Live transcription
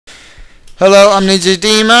Hello, I'm Ninja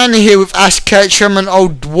D-Man here with Ash Ketchum, an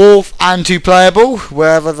old dwarf and two playable,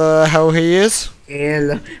 wherever the hell he is.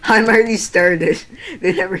 And I'm already started.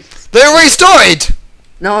 They already started!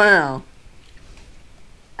 No.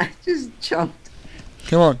 I just jumped.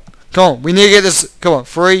 Come on, we need to get this. Come on,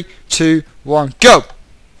 3, 2, 1, go!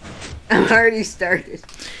 I'm already started.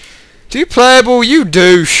 Two playable, you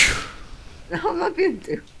douche. No, I'm not being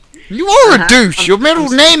douche. You are a douche. Your middle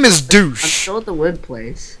name is douche. I'm still at the wood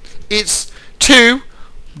place. It's 2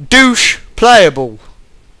 douche playable.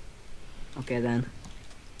 Okay then.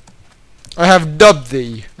 I have dubbed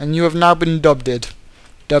thee, and you have now been dubbed.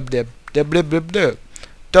 Dubstep.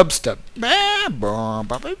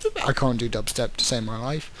 I can't do dubstep to save my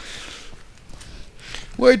life.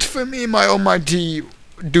 Wait for me, my almighty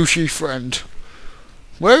douchey friend.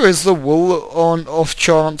 Where is the wool on off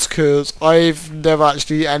chance? Cause I've never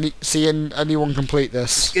actually seen anyone complete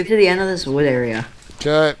this. Get to the end of this wood area.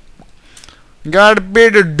 Okay. Got a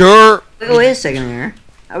bit of dirt. Wait a second here.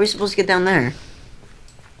 How are we supposed to get down there?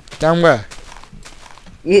 Down where?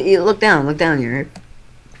 You look down here.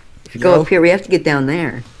 If you go up here, we have to get down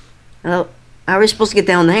there. How are we supposed to get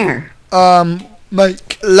down there?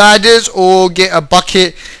 Make ladders or get a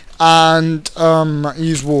bucket and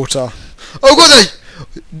use water. Oh god,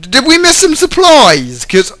 did we miss some supplies?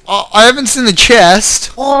 Cause I haven't seen the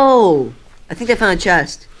chest. Oh, I think they found a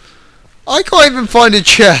chest. I can't even find a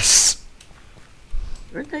chest.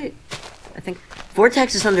 Where'd they? I think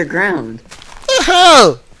Vortex is underground. What the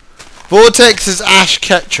hell? Vortex is Ash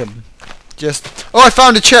Ketchum. Oh, I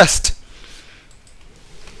found a chest.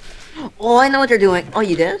 Oh, I know what they're doing. Oh,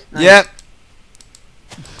 you did? Nice. Yep.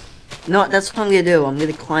 No, that's what I'm gonna do. I'm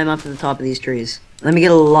gonna climb up to the top of these trees. Let me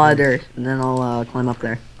get a lot of dirt, and then I'll climb up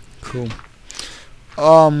there. Cool.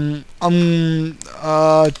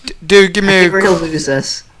 Dude, give me. I think we're gonna lose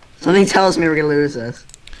this. Something tells me we're gonna lose this.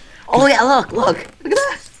 Oh yeah, look at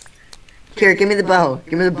that. Here, give me the bow.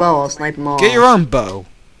 Give me the bow. I'll snipe them all. Get your own bow.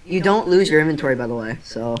 You don't lose your inventory, by the way.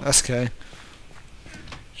 So. That's okay.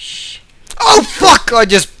 Shh. Oh fuck! I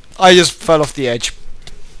just fell off the edge.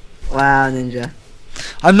 Wow, Ninja.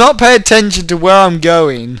 I'm not paying attention to where I'm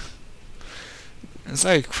going. It's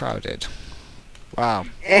so crowded. Wow.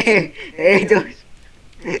 Hey, don't.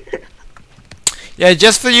 Yeah,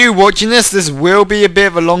 just for you watching this will be a bit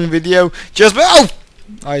of a long video.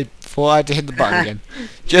 I thought I had to hit the button again.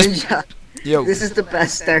 Ninja, yo. This is the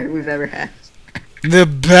best start we've ever had. The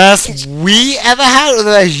best we ever had, or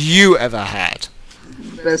the best you ever had?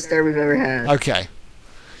 Best start we've ever had. Okay.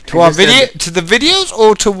 To our video, to the videos,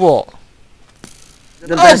 or to what?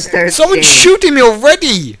 The best start. Someone's shooting me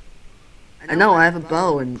already. I know. I have a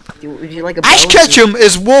bow, and would you like a bow? Ash Ketchum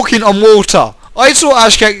is walking on water. I saw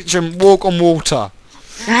Ash Ketchum walk on water.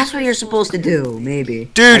 That's what you're supposed to do, maybe.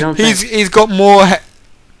 Dude, he's got more.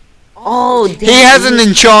 Oh, damn. He has an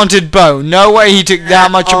enchanted bow. No way he took that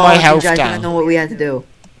much of my health down. I know what we had to do.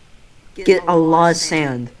 Get a lot of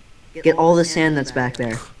sand. Get all the sand that's back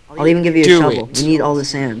there. I'll even give you a shovel. We need all the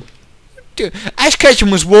sand. Dude, Ash Ketchum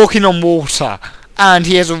was walking on water, and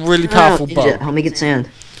he has a really powerful bow. Help me get sand.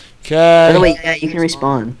 Okay. By the way, yeah, you can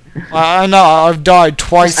respawn. I know. I've died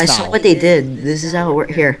twice now. I saw what they did. This is how it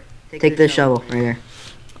works. Here, take the shovel right here.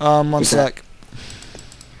 One sec.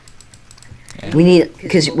 We need,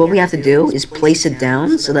 because what we have to do is place it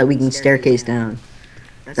down so that we can staircase down.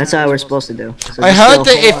 That's how we're supposed to do. So I heard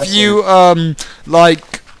that if you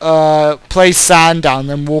place sand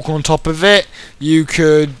down and walk on top of it, you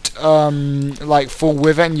could like fall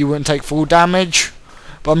with it and you wouldn't take full damage.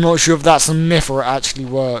 But I'm not sure if that's a myth or it actually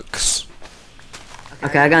works.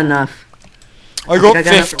 Okay, I got enough. I got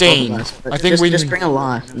 15. I think we just bring a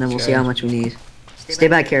lot, and then we'll see how much we need. Stay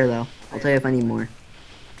back here though. I'll tell you if I need more.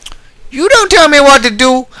 You don't tell me what to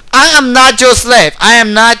do. I am not your slave. I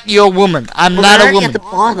am not your woman. I'm not a woman. At the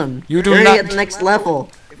bottom. You do not. not. At the next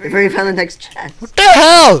level. We've already found the next chest. What the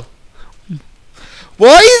hell?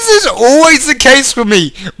 Why is this always the case for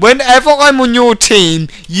me? Whenever I'm on your team,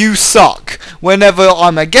 you suck. Whenever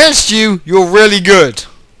I'm against you, you're really good.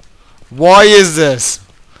 Why is this?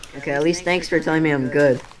 Okay, at least thanks for telling me I'm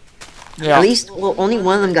good. Yeah. At least, well, only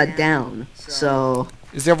one of them got down. So.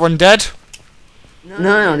 Is everyone dead?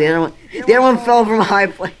 No, the other one fell from a high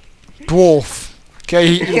place. Dwarf.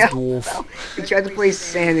 Okay, he is dwarf. He tried to play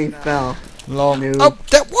sand and fell. Long. Oh,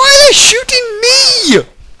 why are they shooting me?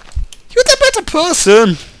 You're the better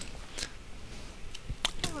person.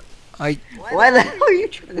 Why the hell are you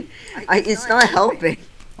trying to? It's not helping.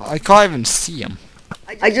 I can't even see him.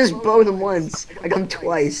 I just bowed him once. I got him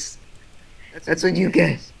twice. That's what you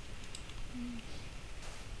get.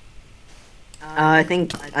 I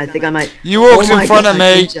think I might. You walked in front of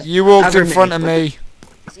me. You walked in front of me.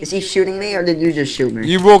 Is he shooting me or did you just shoot me?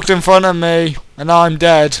 You walked in front of me, and I'm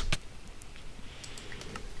dead.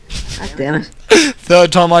 God damn it.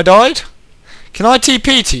 Third time I died. Can I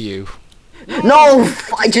TP to you? No!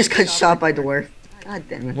 I just got shot by dwarf. God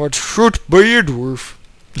damn it. What should be a dwarf?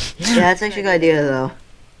 Yeah, that's actually a good idea though.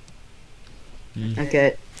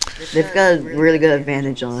 Okay. They've got a really good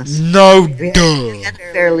advantage on us. No, We duh. had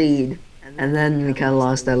a fair lead. And then we kind of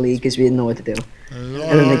lost that lead because we didn't know what to do. And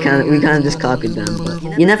then we kind of just copied them.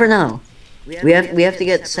 But you never know. We have to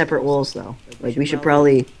get separate wolves though. Like we should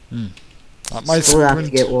probably That might split out to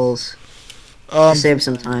sprint. get wolves. To save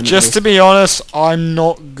some time. Just to be honest, I'm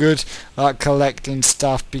not good at collecting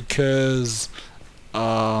stuff because Here,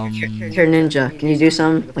 Ninja, can you do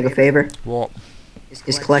some like a favor? what?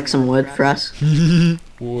 Just collect some wood for us.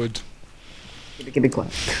 Wood. Give me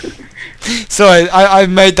quiet. Sorry, I've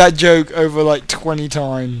made that joke over like 20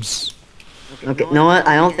 times. Okay, you know what?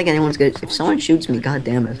 I don't think anyone's good. If someone shoots me, god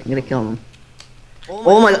damn it, I'm gonna kill them.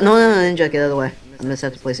 Oh my god, no, Ninja, get out of the way. I'm gonna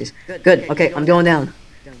have to place these. Good, okay, I'm going down.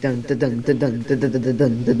 Dun dun dun dun dun dun dun dun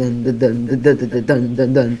dun dun dun dun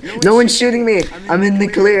dun dun. No one's shooting me. I'm in the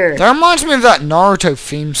clear. That reminds me of that Naruto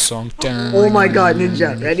theme song. Oh my god,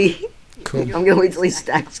 Ninja, ready? Cool. I'm gonna wait till he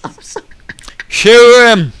stacks up. Shoot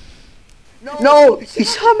him! No, he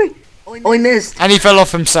shot me. Oh, he missed. And he fell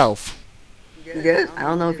off himself. He did? I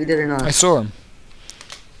don't know if he did or I not. saw him.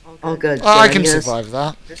 Oh, good. I good, can guess. survive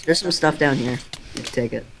that. There's some stuff down here. You can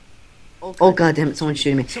take it. Oh god damn it, someone's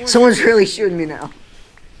shooting me. Someone's really shooting me now.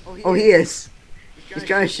 Oh, he is. He's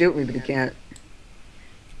trying to shoot me, but he can't.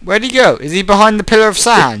 Where'd he go? Is he behind the pillar of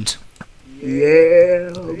sand?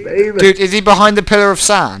 Yeah, baby. Dude, is he behind the pillar of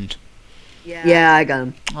sand? Yeah, I got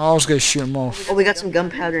him. I was gonna shoot him off. Oh, we got some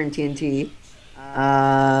gunpowder and TNT.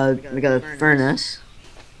 We got a furnace.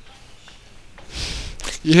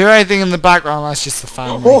 You hear anything in the background? That's just the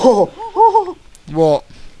family. Oh! What?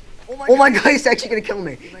 Oh my god, he's actually gonna kill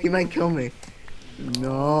me. He might kill me.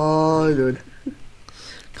 No, dude.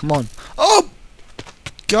 Come on. Oh!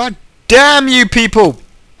 God damn you people!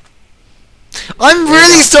 I'm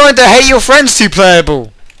really starting to hate your friends too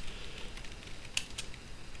playable.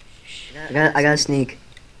 I gotta sneak.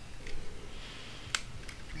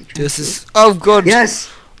 This is... Oh god.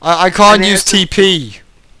 Yes! I can't I mean, use it's a- TP.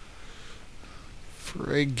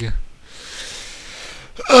 Frig.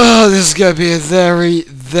 Oh, this is gonna be a very,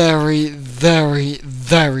 very, very,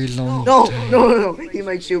 very long No, day. no. He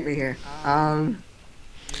might shoot me here. Ash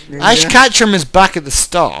Ninja, Ketchum is back at the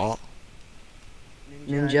start.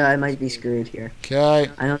 Ninja, I might be screwed here. Okay.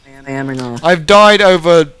 I don't know if I am or not. I've died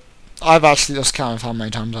over... I've actually lost count of how many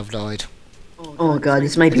times I've died. Oh god,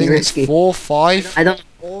 this might I be think it's risky. 4, 5. I don't.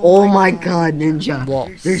 Oh my god, Ninja.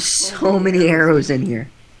 What? There's so many arrows in here.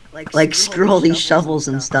 Like, screw all these shovels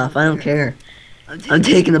and stuff. I don't care. I'm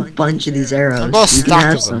taking a bunch of these arrows. I've got a You can stack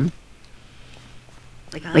have of them.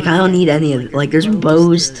 some. Like, I don't need any of it. Like, there's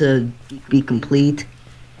bows to be complete.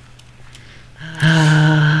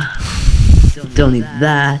 Don't need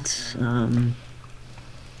that.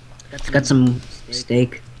 Got some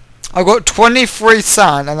steak. I've got 23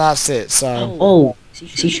 sand and that's it, so... Oh, is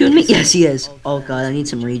he shooting me? Yes, he is. Oh god, I need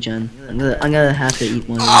some regen. I'm gonna have to eat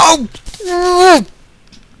one of these. Oh!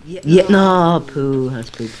 Yeah, no, poo. That's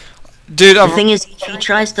poop. Dude, The thing is, he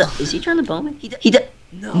tries to. Is he trying to bow me? He did.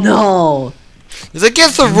 No. Is it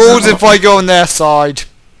against the rules if I go on their side?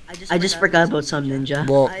 I just forgot about some Ninja.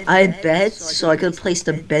 What? I had beds, so I could place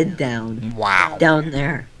the bed down. Wow. Down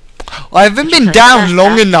there. I haven't been down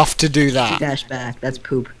long enough to do that. Dash back. That's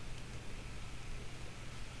poop.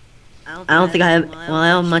 I don't think I have. Well, I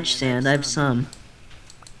don't have much sand. I have some.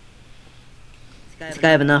 I think I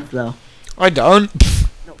have enough though. I don't.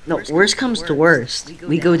 No, worst comes to worst.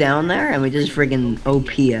 We go down there and we just friggin'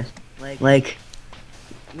 OP it. Like,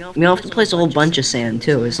 we don't have to place a whole bunch of sand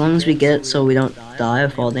too. As long as we get it so we don't die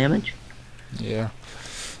of fall damage. Yeah.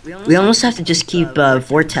 We almost have to just keep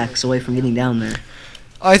Vortex away from getting down there.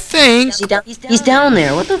 I think... He's down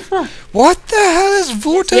there. What the fuck? What the hell is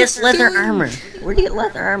Vortex He has leather doing? armor. Where'd he get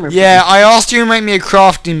leather armor from? Yeah, I asked you to make me a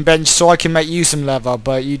crafting bench so I can make you some leather,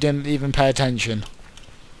 but you didn't even pay attention.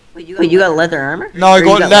 Wait, you got leather armor? No, I Or you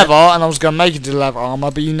got leather, and I was going to make it to leather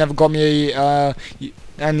armor, but you never got me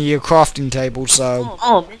any crafting table, so...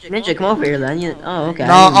 Oh, Ninja, come over here then. Oh, okay.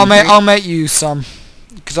 No, I'll make you some.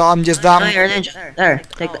 Because I'm just No, that... you're a Ninja. There,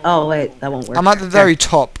 take the... Oh, wait, that won't work. I'm at the very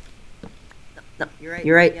top. No,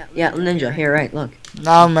 you're right. Yeah, Ninja, here, right, look.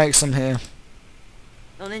 Now I'll make some here.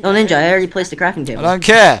 No, Ninja, I already placed the crafting I table. don't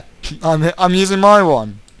care. I'm using my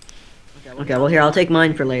one. Okay, well, here, I'll take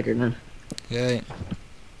mine for later then. Okay.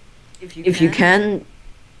 If you can,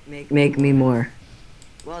 make me more.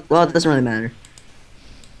 Well, it doesn't really matter.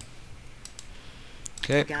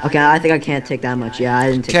 Okay. Okay, I think I can't take that much. Yeah,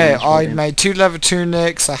 I didn't take Okay, that much. I damage. made 2 leather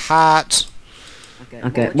tunics, a hat.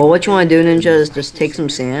 Okay, well, what you want to do, Ninja, is just take some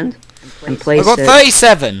sand and I place got it.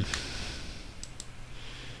 37.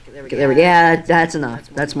 Okay, there we go. Yeah, that's enough.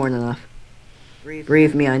 That's more than enough.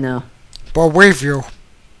 Believe me, I know. But with you.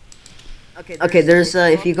 Okay, there's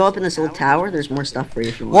if you go up in this little tower, there's more stuff for you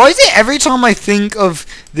if you want. Why is it every time I think of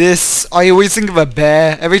this, I always think of a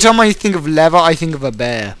bear? Every time I think of leather, I think of a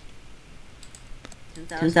bear.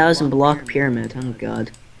 10,000 block pyramid. Oh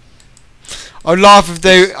god. I'd laugh if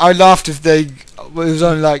they, it was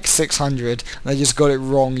only like 600, and they just got it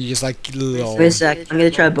wrong. You just like, lol. Wait a sec. I'm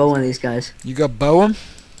gonna try to bow one of these guys. You got bow 'em?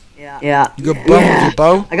 Yeah. You got bow with your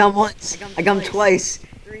bow? I got once. I got him twice.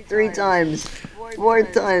 3 times. 4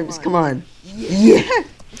 times. Come on. Yeah.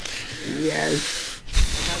 Yes.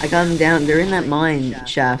 I got them down. They're in that mine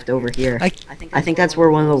shaft over here. I think that's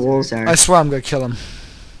where one of the wolves are. I swear I'm gonna kill him.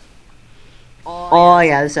 Oh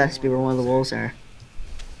yeah, this has to be where one of the wolves are.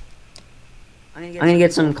 I'm gonna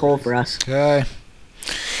get some coal for us. Okay.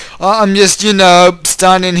 I'm just, you know,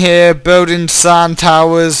 standing here, building sand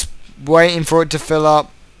towers, waiting for it to fill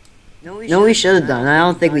up. No, we should have done. I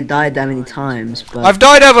don't think we died that many times, but I've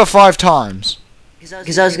died over 5 times.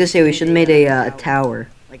 because I was gonna say we should have made a tower,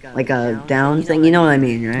 like a down thing. You know what I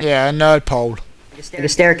mean, right? Yeah, a nerd pole. Like a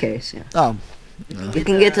staircase. Yeah. Oh. You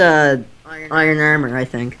can get iron armor. I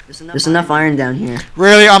think there's enough iron down here.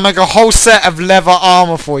 Really? I'll make a whole set of leather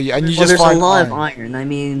armor for you, and you Well, just there's a find lot iron. of iron. I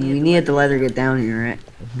mean, we needed the leather to get down here, right?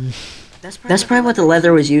 That's probably what the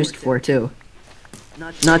leather was used for too.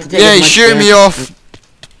 Not to take Yeah, as you much shoot me damage. off.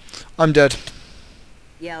 I'm dead.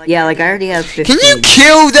 Yeah, like I already have 15. Can you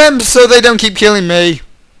kill them so they don't keep killing me?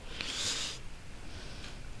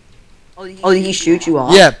 Oh, did he shoot you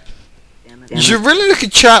off? Yeah. Damn You it. should really look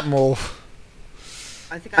at chat more.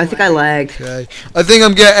 I think I lagged. Okay. I think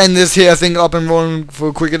I'm getting this here. I think I've been rolling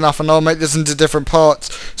for quick enough, and I'll make this into different parts.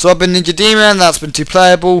 So I've been Ninja Demon, that's been 2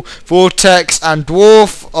 Playable. Vortex and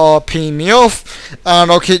Dwarf are peeing me off,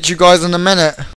 and I'll catch you guys in a minute.